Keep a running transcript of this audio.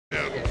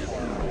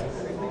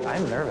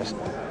I'm nervous.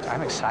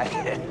 I'm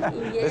excited.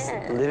 Just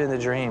living the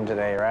dream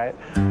today, right?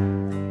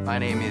 My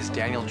name is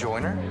Daniel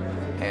Joyner,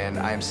 and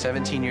I'm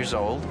 17 years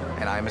old,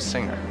 and I'm a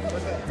singer.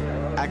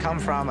 I come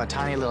from a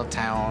tiny little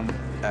town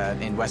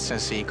in West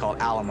Tennessee called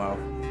Alamo.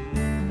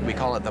 We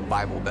call it the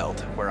Bible Belt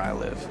where I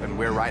live, and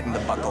we're right in the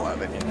buckle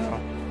of it, you know.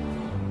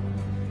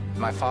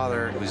 My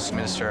father was a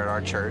minister at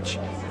our church.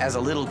 As a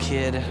little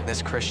kid,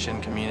 this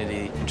Christian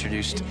community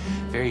introduced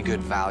very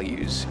good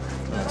values.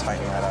 I'm gonna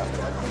tighten that up.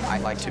 I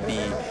like to be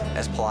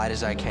as polite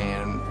as I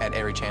can at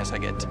every chance I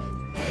get.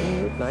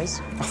 You look nice.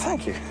 Oh,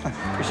 thank you.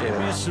 Appreciate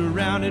it.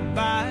 Surrounded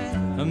by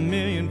a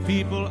million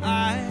people,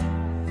 I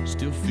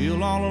still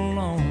feel all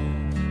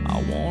alone.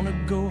 I want to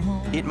go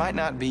home. It might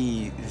not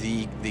be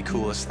the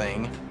coolest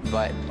thing,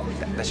 but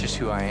that's just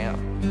who I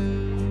am.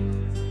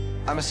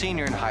 I'm a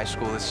senior in high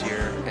school this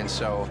year, and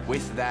so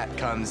with that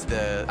comes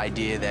the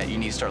idea that you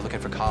need to start looking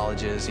for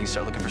colleges, you need to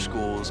start looking for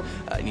schools,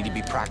 you need to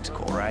be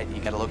practical, right? You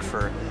gotta look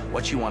for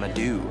what you want to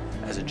do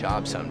as a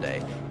job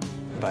someday.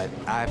 But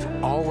I've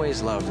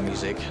always loved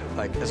music,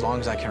 like as long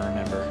as I can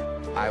remember.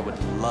 I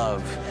would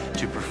love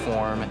to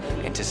perform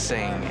and to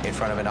sing in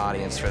front of an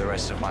audience for the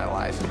rest of my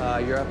life.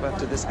 You're up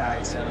after this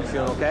act. You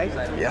feeling okay?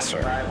 Yes,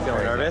 sir.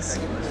 Feeling nervous?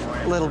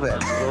 A little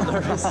bit. A little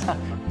nervous?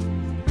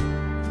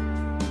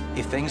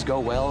 If things go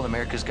well in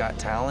America's Got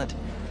Talent,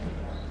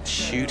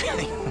 shoot,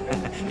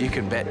 you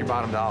can bet your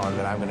bottom dollar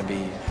that I'm going to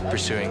be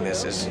pursuing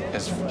this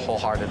as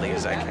wholeheartedly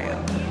as I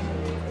can.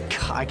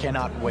 I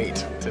cannot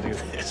wait to do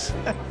this.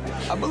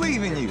 I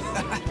believe in you. All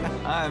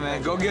right,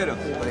 man, go get him.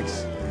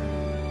 Thanks.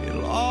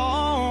 It'll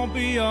all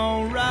be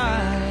all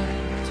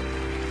right.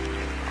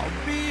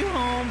 I'll be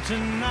home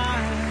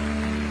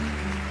tonight.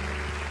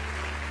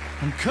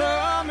 I'm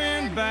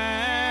coming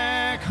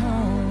back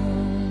home.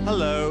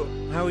 Hello,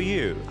 how are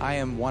you? I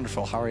am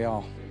wonderful. How are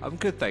y'all? I'm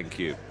good, thank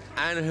you.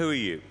 And who are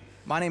you?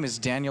 My name is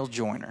Daniel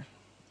Joyner.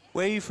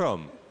 Where are you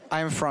from?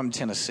 I am from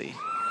Tennessee.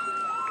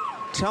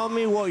 Tell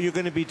me what you're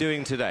going to be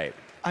doing today.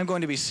 I'm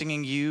going to be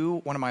singing you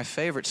one of my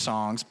favorite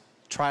songs,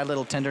 Try a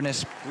Little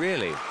Tenderness.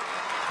 Really?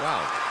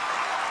 Wow.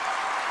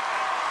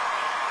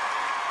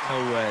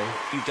 No way.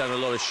 You've done a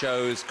lot of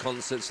shows,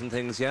 concerts and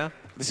things, yeah?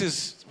 This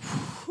is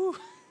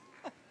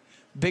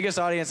biggest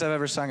audience I've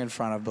ever sung in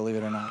front of, believe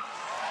it or not.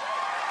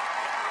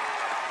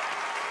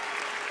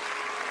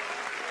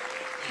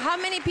 How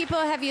many people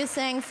have you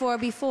sang for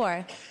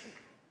before?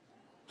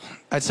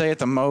 I'd say at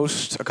the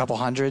most a couple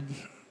hundred.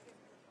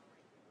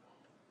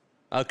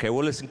 Okay,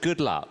 well listen,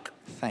 good luck.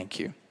 Thank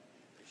you.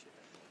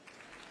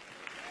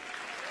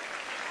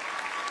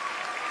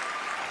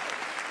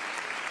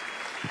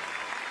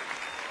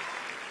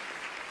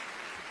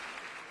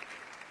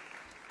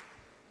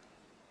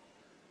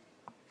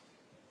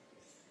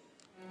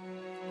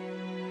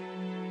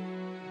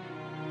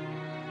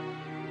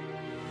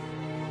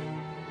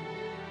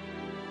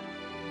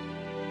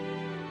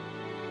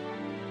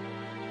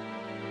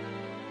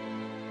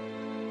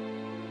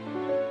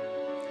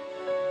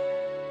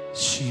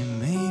 She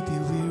may be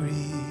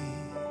weary,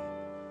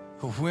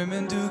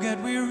 women do get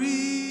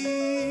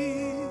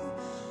weary,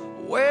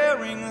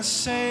 wearing the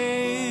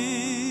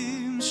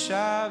same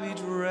shabby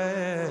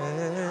dress.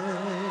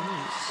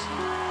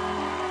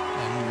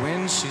 And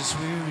when she's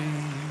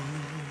weary,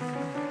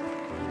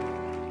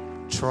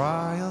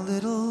 try a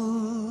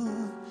little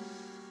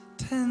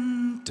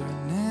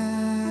tenderness.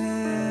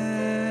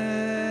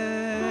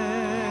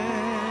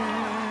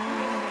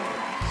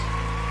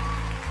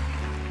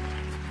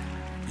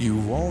 You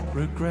won't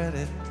regret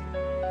it.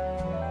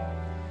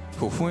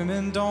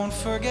 Women don't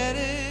forget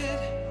it.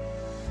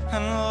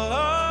 And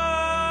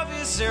love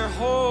is their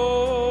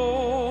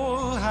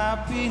whole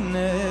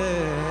happiness.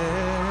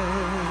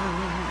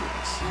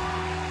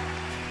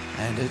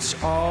 And it's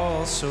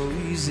all so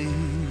easy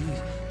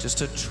just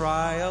to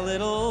try a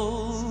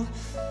little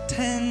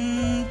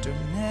tenderness.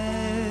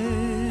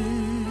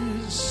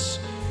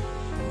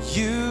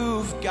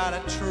 You've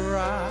gotta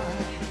try.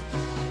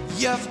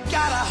 You've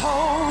gotta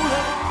hold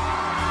her.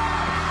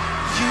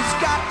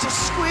 You've got to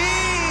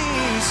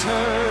squeeze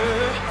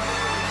her.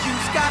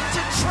 You've got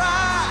to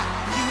try.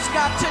 You've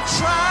got to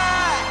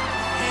try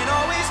and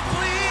always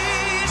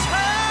please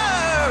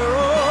her.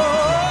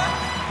 Oh,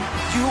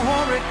 you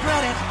won't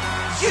regret it.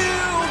 You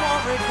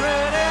won't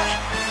regret it.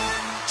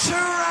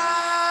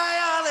 Try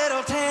a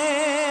little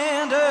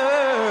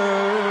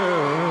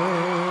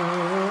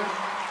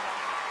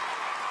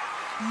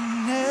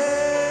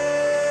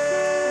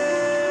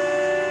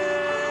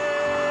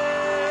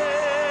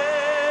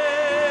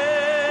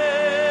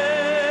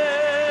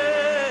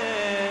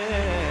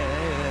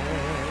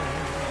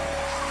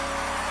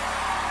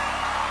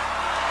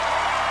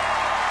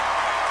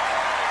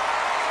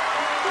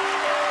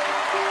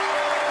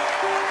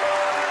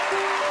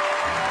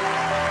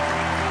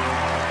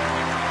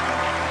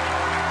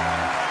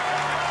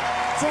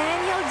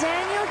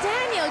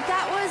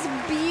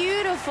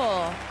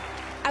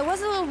I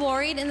was a little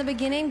worried in the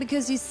beginning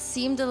because you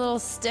seemed a little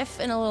stiff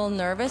and a little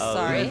nervous.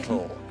 Sorry.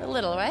 Little. A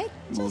little, right?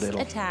 Just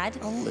little. a tad.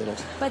 A little.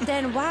 But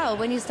then, wow,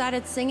 when you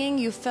started singing,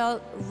 you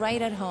felt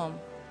right at home.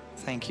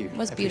 Thank you. It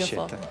was I appreciate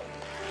beautiful. that.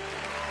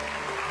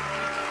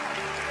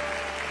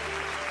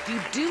 You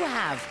do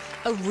have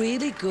a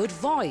really good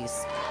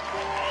voice.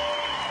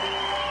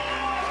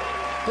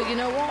 But you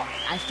know what?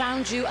 I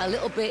found you a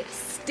little bit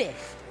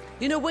stiff.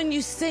 You know, when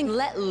you sing,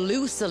 let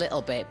loose a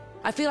little bit.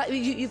 I feel like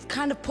you've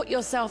kind of put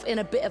yourself in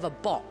a bit of a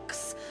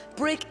box.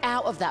 Break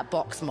out of that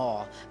box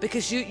more,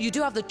 because you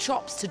do have the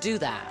chops to do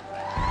that.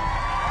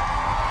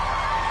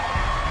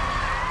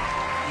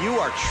 You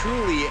are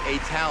truly a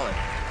talent.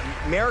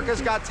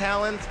 America's got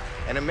talent,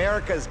 and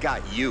America's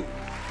got you.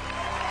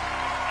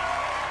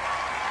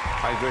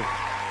 I agree.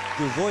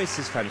 Your voice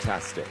is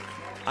fantastic.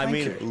 I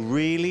mean,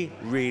 really,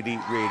 really,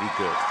 really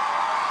good.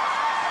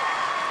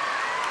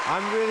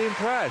 I'm really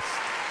impressed.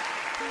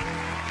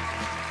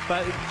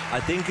 But I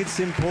think it's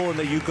important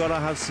that you've got to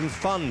have some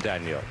fun,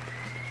 Daniel.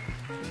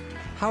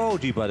 How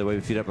old are you, by the way,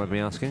 if you don't mind me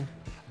asking?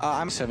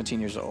 I'm 17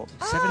 years old.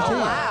 17? Oh,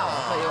 wow.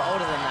 I thought you were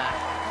older than that.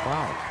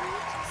 Wow.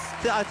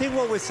 I think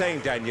what we're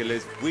saying, Daniel,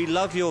 is we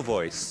love your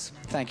voice.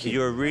 Thank you.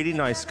 You're a really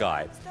nice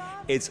guy.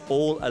 It's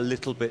all a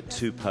little bit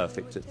too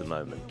perfect at the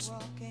moment.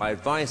 My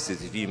advice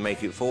is, if you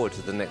make it forward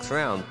to the next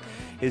round,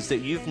 is that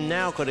you've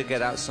now got to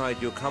get outside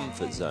your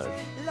comfort zone.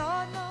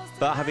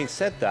 But having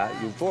said that,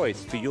 your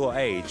voice, for your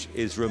age,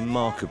 is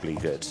remarkably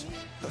good.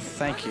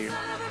 Thank you.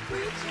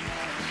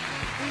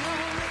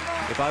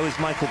 If I was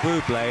Michael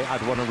Bublé,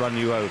 I'd want to run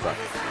you over.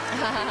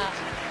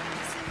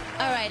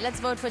 All right, let's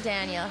vote for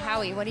Daniel.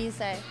 Howie, what do you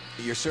say?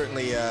 You're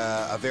certainly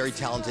a very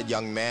talented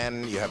young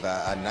man. You have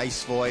a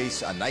nice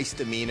voice, a nice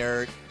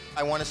demeanor.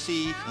 I want to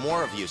see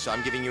more of you, so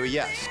I'm giving you a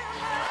yes.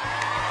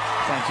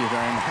 Thank you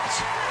very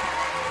much.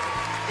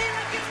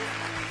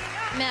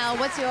 Mel,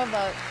 what's your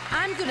vote?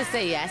 I'm going to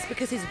say yes,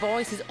 because his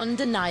voice is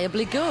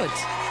undeniably good.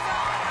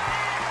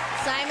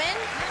 Simon?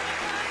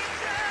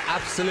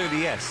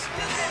 Absolutely yes.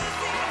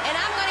 And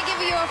I'm going to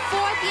give you a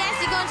fourth yes.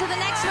 You're going to the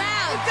next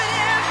round.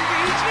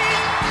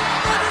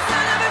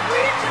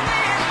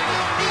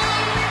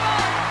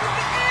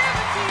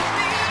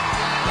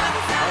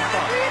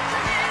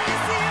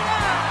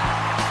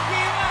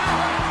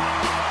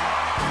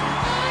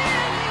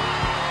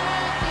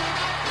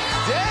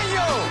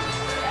 Daniel!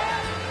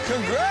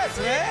 Congrats,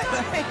 man!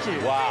 Thank you.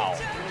 Wow.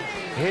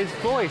 His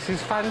voice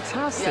is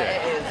fantastic.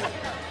 Yeah, it is.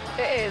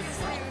 It is.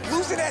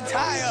 Loosen that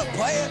tie up,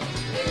 player.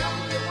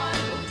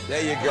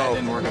 There you go. That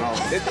didn't work at all.